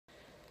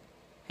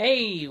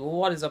Hey,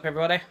 what is up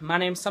everybody? My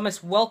name's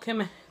Thomas.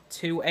 Welcome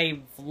to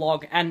a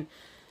vlog. And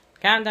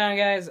calm down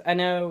guys, I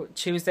know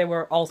Tuesday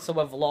were also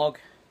a vlog.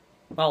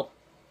 Well,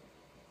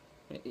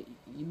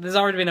 there's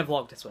already been a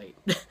vlog this week.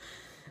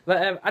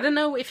 But I don't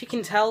know if you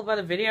can tell by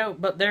the video,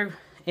 but there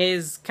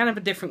is kind of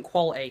a different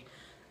quality.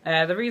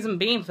 The reason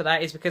being for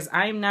that is because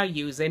I'm now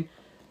using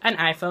an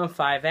iPhone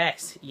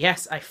 5S.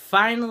 Yes, I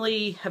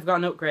finally have got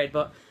an upgrade,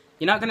 but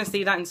you're not going to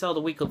see that until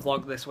the weekly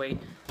vlog this week.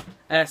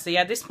 So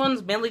yeah, this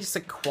one's mainly just a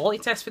quality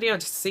test video,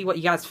 just to see what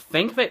you guys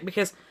think of it,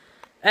 because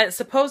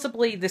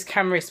supposedly this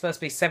camera is supposed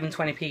to be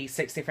 720p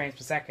 60 frames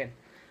per second.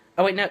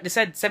 Oh wait, no, they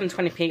said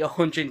 720p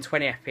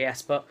 120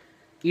 FPS, but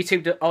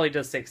YouTube only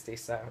does 60,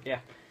 so yeah.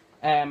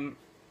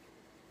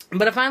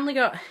 But I finally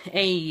got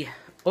a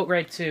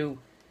upgrade to...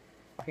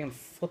 I can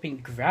flipping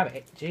grab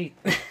it, gee.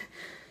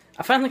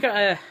 I finally got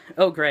a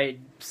upgrade,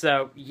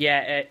 so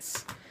yeah,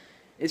 it's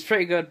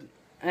pretty good.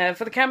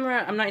 For the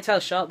camera, I'm not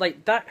entirely sure,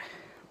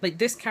 like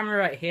this camera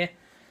right here,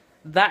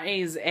 that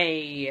was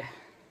a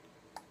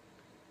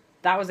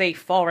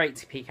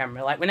 480p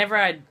camera. Like whenever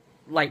I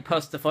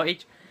post the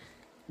footage,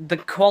 the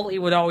quality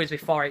would always be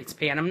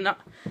 480p, and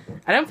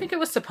I don't think it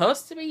was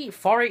supposed to be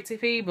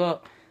 480p,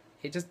 but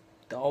it just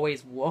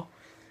always was.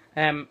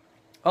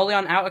 Only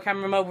on outer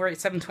camera mode where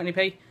it's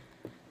 720p.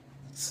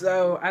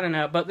 So I don't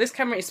know, but this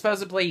camera is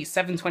supposedly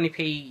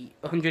 720p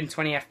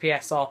 120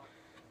 FPS or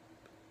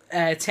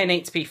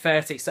 1080p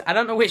 30. So I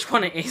don't know which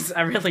one it is.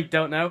 I really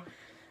don't know.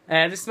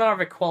 This is more of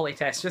a quality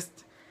test, it's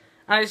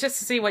just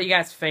to see what you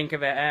guys think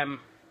of it.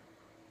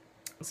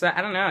 So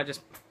I don't know,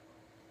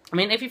 I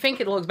mean, if you think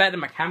it looks better than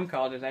my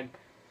camcorder, then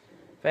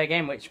fair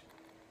game. Which,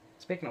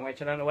 speaking of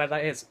which, I don't know where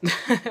that is.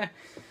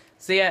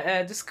 So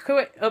yeah, just a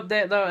quick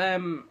update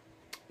though.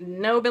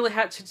 No Billy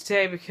Hatcher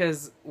today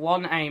because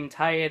 1, I am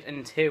tired,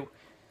 and 2,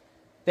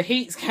 the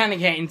heat's kind of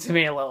getting to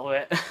me a little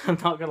bit. I'm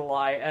not gonna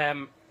lie.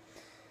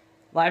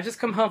 Like I've just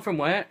come home from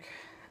work,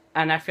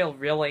 and I feel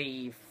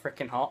really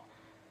freaking hot.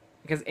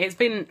 Because it's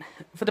been,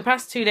 for the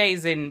past 2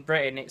 days in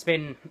Britain, it's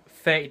been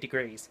 30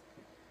 degrees.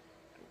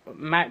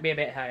 Might be a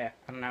bit higher,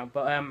 I don't know.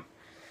 But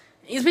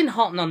it's been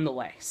hot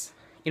nonetheless.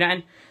 You know,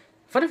 and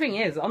funny thing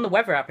is, on the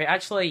weather app, it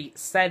actually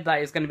said that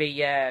it's going to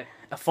be a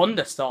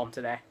thunderstorm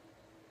today.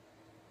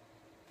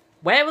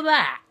 Where was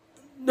that?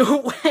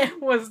 Where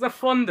was the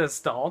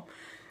thunderstorm?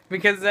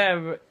 Because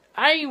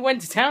I went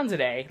to town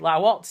today. Like, I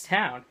walked to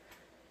town.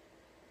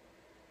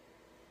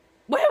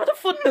 Where was the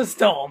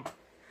thunderstorm?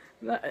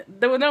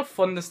 There was no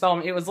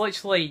thunderstorm, it was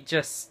literally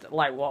just,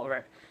 like,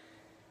 water.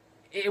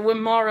 It was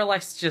more or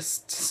less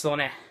just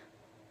sunny.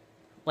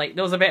 Like,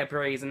 there was a bit of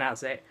breeze and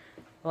that's it.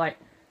 Like,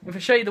 if I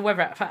show you the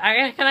weather,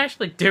 I can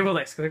actually do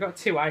this, because I've got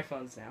 2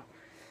 iPhones now.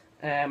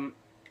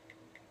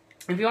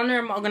 If you're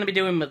wondering what I'm going to be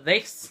doing with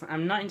this,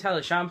 I'm not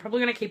entirely sure. I'm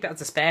probably going to keep it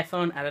as a spare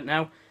phone, I don't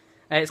know.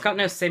 It's got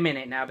no SIM in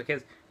it now,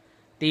 because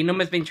the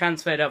number's been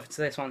transferred over to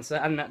this one, so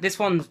I don't know. This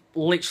one's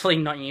literally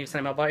not in use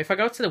anymore, but if I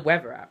go to the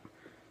weather app,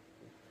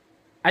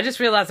 I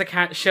just realised I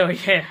can't show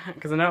you,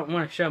 because I don't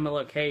want to show my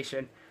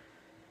location.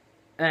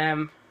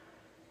 No,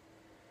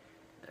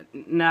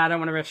 I don't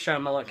want to show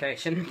my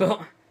location,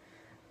 but...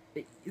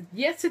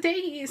 Yeah, today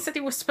it said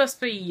it was supposed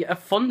to be a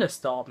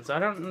thunderstorm, so I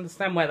don't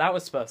understand where that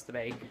was supposed to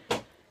be.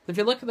 If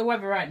you look at the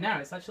weather right now,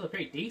 it's actually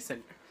pretty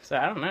decent, so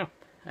I don't know.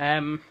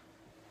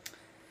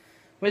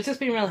 But it's just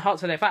been really hot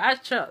today.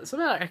 Something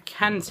that I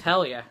can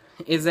tell you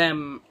is,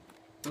 oh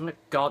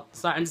god,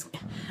 sorry,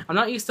 I'm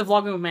not used to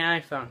vlogging with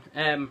my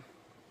iPhone.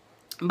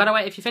 By the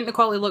way, if you think the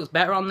quality looks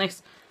better on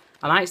this,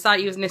 I might start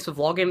using this for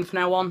vlogging from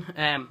now on.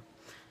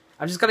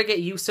 I've just got to get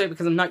used to it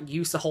because I'm not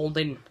used to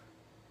holding,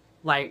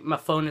 like, my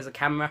phone as a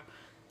camera.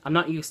 I'm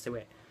not used to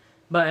it.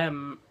 But,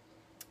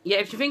 yeah,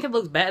 if you think it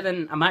looks better,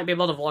 then I might be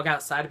able to vlog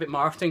outside a bit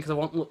more often because I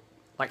won't look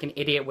like an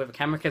idiot with a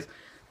camera. Because,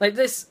 like,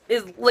 this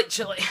is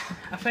literally,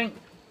 I think,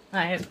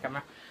 here's the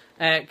camera.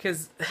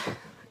 Because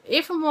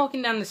if I'm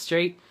walking down the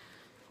street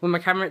with my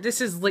camera, this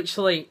is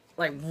literally,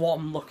 like, what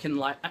I'm looking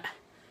like.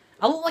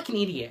 I look like an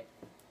idiot.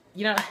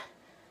 You know,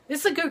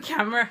 this is a good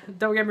camera,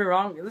 don't get me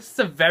wrong. This is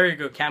a very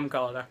good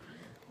camcorder.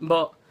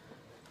 But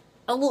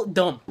I look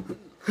dumb.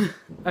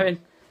 I mean,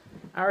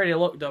 I already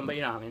look dumb, but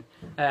you know what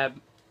I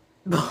mean.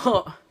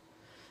 But,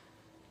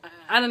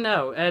 I don't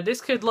know. This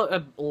could look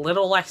a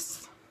little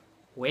less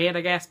weird,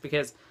 I guess,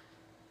 because,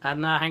 I don't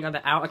know, I ain't got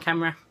the outer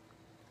camera.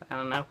 I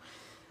don't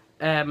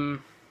know.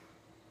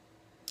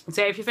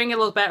 So if you think it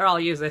looks better, I'll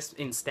use this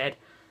instead.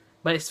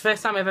 But it's the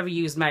first time I've ever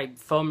used my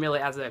phone really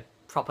as a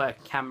proper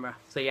camera.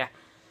 So yeah.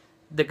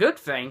 The good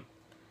thing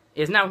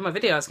is now with my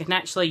videos, I can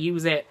actually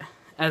use it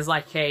as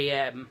like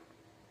a,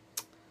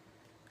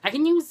 I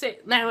can use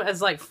it now as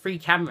like 3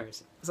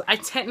 cameras. So I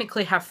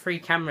technically have 3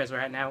 cameras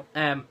right now.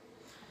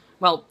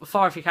 Well,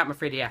 4 if you count my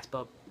 3DS,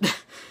 but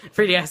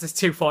 3DS is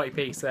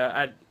 240p,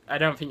 so I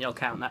don't think you'll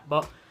count that.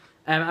 But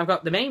I've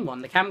got the main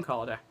one, the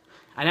camcorder.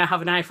 I now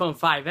have an iPhone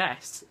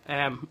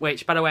 5S,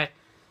 which, by the way,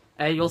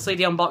 you'll see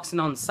the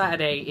unboxing on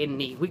Saturday in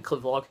the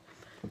weekly vlog.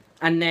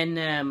 And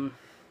then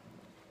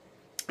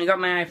I got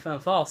my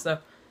iPhone 4, so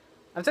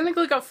I've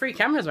technically got 3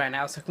 cameras right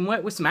now, so I can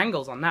work with some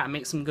angles on that and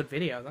make some good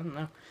videos. I don't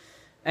know.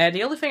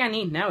 The only thing I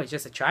need now is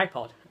just a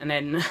tripod, and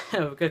then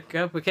we're good to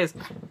go, because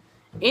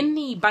in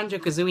the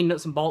Banjo-Kazooie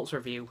Nuts and Bolts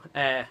review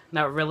that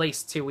were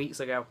released 2 weeks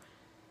ago,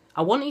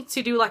 I wanted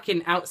to do like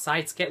an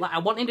outside skit. Like, I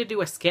wanted to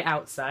do a skit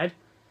outside,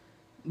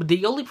 but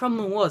the only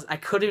problem was I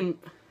couldn't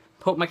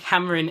put my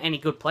camera in any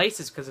good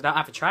places because I don't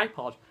have a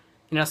tripod.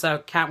 You know, so I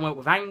can't work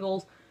with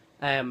angles.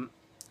 None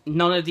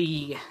of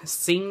the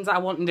scenes I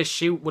wanted to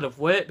shoot would have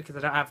worked because I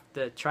don't have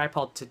the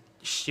tripod to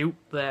shoot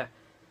the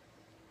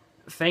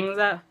things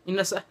that, you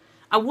know, so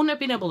I wouldn't have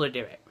been able to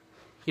do it.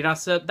 You know,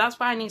 so that's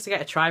why I need to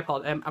get a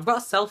tripod. I've got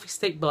a selfie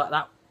stick,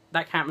 but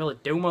that can't really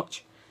do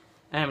much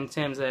in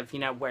terms of, you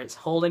know, where it's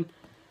holding.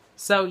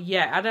 So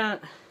yeah, I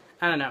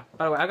don't know.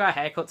 By the way, I got a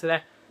haircut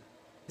today.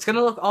 It's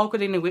gonna look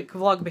awkward in the week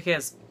vlog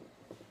because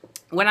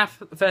when I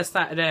first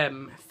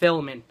started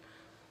filming,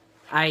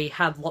 I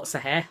had lots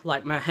of hair.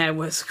 Like, my hair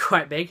was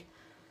quite big.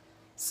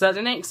 So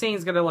the next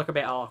scene's gonna look a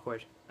bit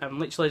awkward. I'm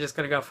literally just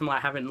gonna go from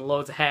like having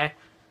loads of hair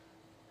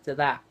to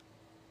that.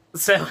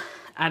 So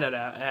I don't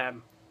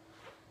know.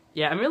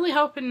 Yeah, I'm really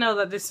hoping though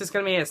that this is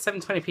gonna be a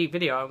 720p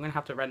video. I'm gonna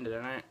have to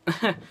render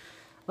it.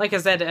 Like I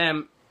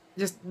said,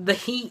 just the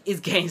heat is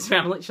getting to me.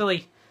 I'm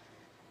literally,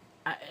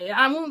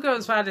 I won't go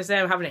as far as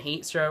I'm having a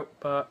heat stroke,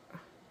 but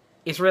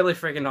it's really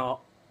friggin'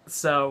 hot.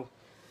 So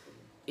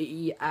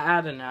yeah,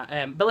 I don't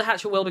know. Billy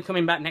Hatcher will be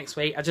coming back next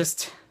week. I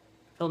just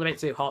felt a bit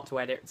too hot to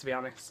edit, to be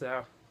honest.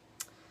 So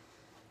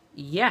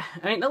yeah,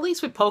 I mean, at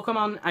least with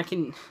Pokemon, I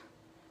can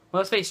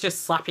most of it's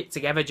just slap it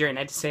together during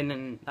editing,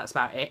 and that's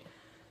about it.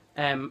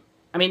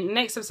 I mean, the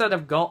next episode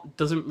I've got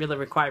doesn't really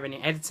require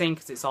any editing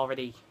because it's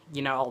already,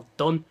 you know, all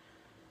done.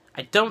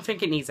 I don't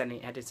think it needs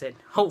any editing.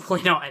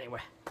 Hopefully not,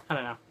 anyway. I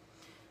don't know.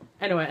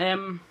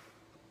 Anyway,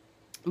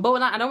 but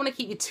with that, I don't want to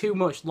keep you too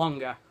much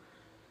longer.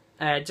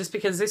 Just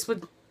because this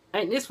wouldn't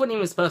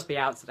even supposed to be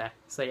out today.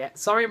 So yeah,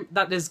 sorry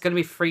that there's going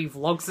to be 3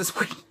 vlogs this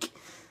week.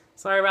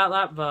 Sorry about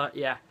that, but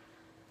yeah.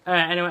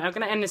 Anyway, I'm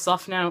going to end this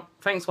off now.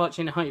 Thanks for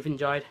watching. I hope you've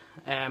enjoyed.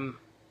 And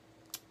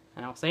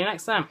I'll see you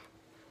next time.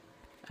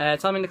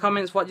 Tell me in the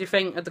comments what you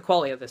think of the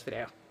quality of this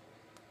video.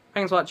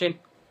 Thanks for watching.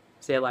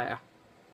 See you later.